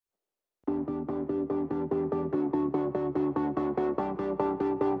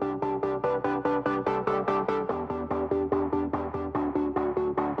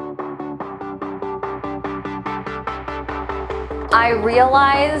I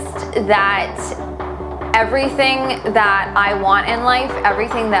realized that everything that I want in life,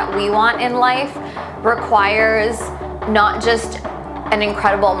 everything that we want in life, requires not just an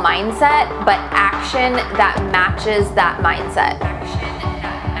incredible mindset, but action that matches that mindset.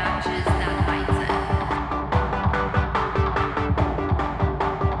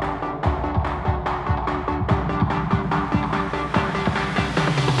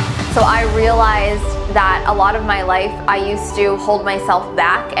 So I realized that a lot of my life I used to hold myself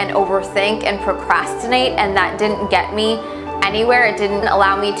back and overthink and procrastinate, and that didn't get me anywhere. It didn't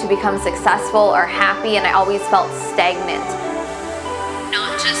allow me to become successful or happy, and I always felt stagnant.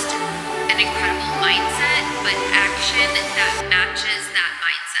 Not just an incredible mindset, but action that matches that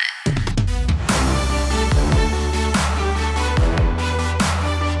mindset.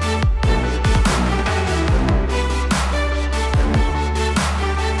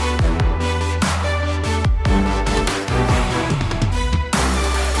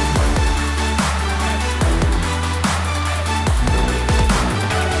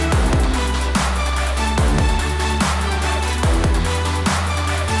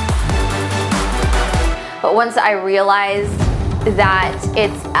 But once I realized that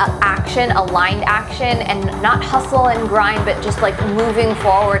it's action, aligned action, and not hustle and grind, but just like moving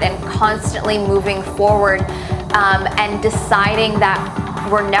forward and constantly moving forward, and deciding that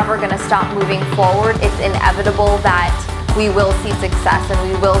we're never gonna stop moving forward, it's inevitable that we will see success and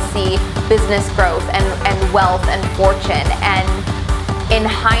we will see business growth and wealth and fortune. And in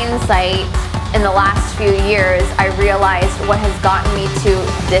hindsight, in the last few years, I realized what has gotten me to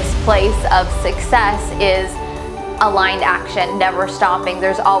this place of success is aligned action, never stopping.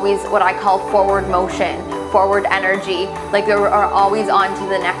 There's always what I call forward motion, forward energy. Like they are always on to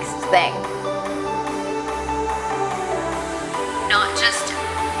the next thing. Not just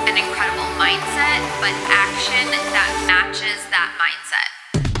an incredible mindset, but action that matches that mindset.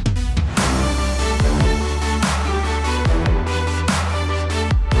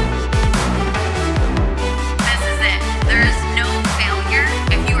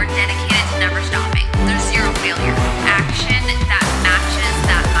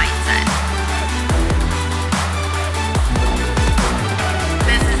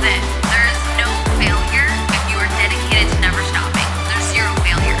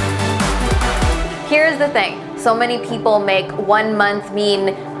 Here's the thing, so many people make 1 month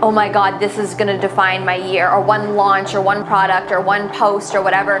mean, oh my God, this is gonna define my year, or one launch, or one product, or one post, or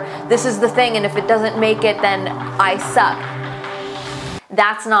whatever. This is the thing, and if it doesn't make it, then I suck.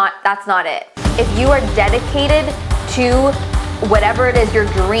 That's not it. If you are dedicated to whatever it is, your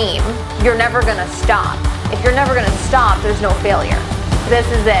dream, you're never gonna stop. If you're never gonna stop, there's no failure. This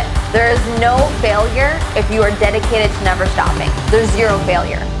is it. There is no failure if you are dedicated to never stopping. There's zero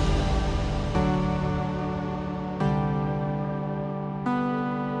failure.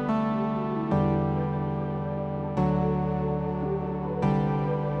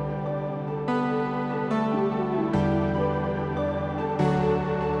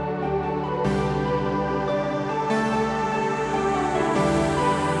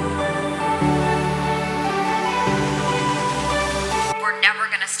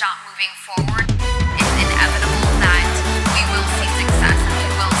 Stop moving forward. It's inevitable that we will see success and we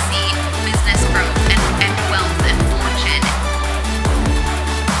will see business growth and wealth and fortune.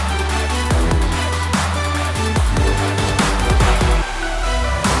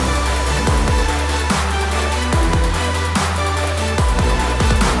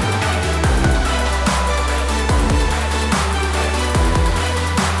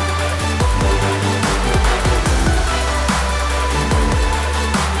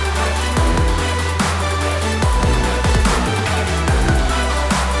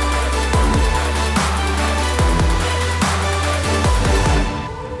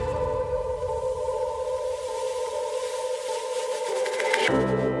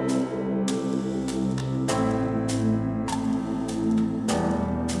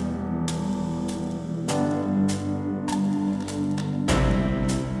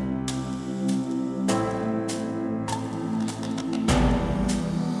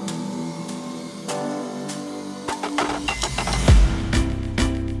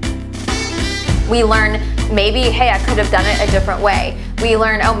 We learn maybe, hey, I could have done it a different way. We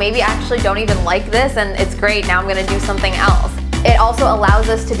learn, oh, maybe I actually don't even like this and it's great, now I'm gonna do something else. It also allows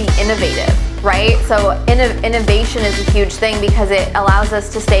us to be innovative, right? So innovation is a huge thing because it allows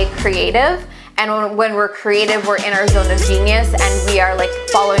us to stay creative. And when we're creative, we're in our zone of genius and we are like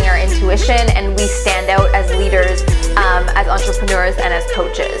following our intuition, and we stand out as leaders, as entrepreneurs and as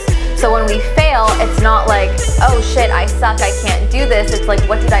coaches. So when we fail, it's not like, oh shit, I suck, I can't do this. It's like,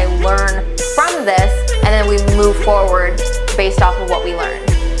 what did I learn from this? And then we move forward based off of what we learned.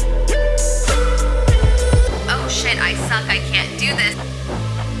 Oh shit, I suck, I can't do this.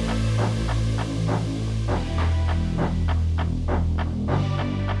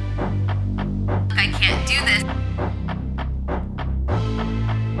 I can't do this.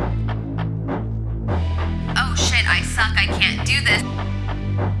 Oh shit, I suck, I can't do this.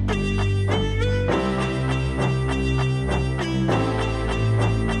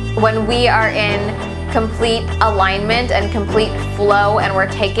 When we are in complete alignment and complete flow and we're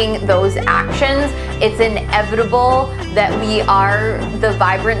taking those actions, it's inevitable that we are the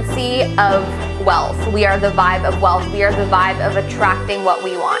vibrancy of wealth. We are the vibe of wealth. We are the vibe of attracting what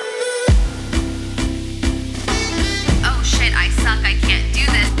we want. Oh shit, I suck, I can't do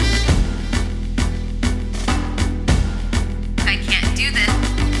this. I can't do this.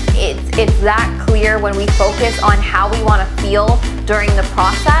 It's that clear. When we focus on how we want to feel during the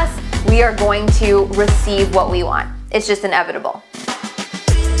process, we are going to receive what we want. It's just inevitable.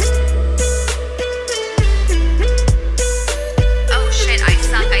 Oh shit, I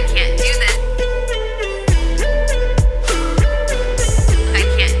suck, I can't do this. I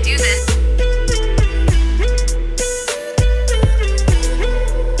can't do this.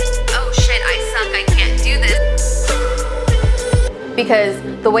 Oh shit, I suck, I can't do this. Because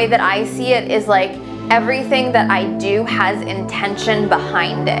the way that I see it is like everything that I do has intention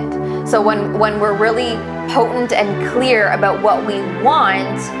behind it. So when we're really potent and clear about what we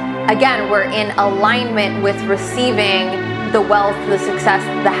want, again, we're in alignment with receiving the wealth, the success,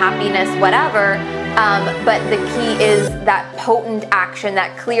 the happiness, whatever. But the key is that potent action,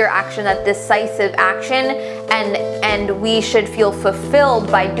 that clear action, that decisive action, and we should feel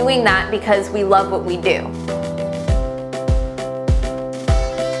fulfilled by doing that because we love what we do.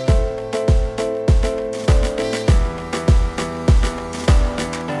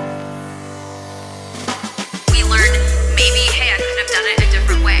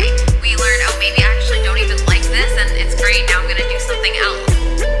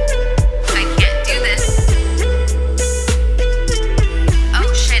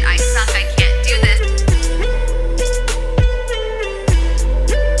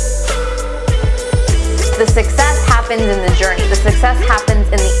 The success happens in the journey. The success happens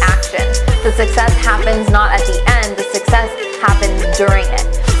in the action. The success happens not at the end. The success happens during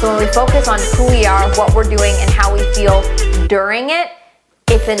it. So when we focus on who we are, what we're doing, and how we feel during it,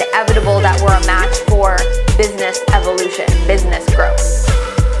 it's inevitable that we're a match for business evolution, business growth,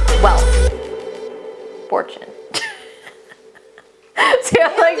 wealth, fortune. So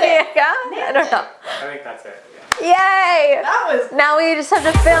you're like, yeah? I don't know. I think that's it. Yeah. Yay! That was. Now we just have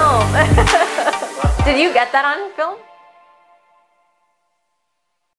to film. Did you get that on film?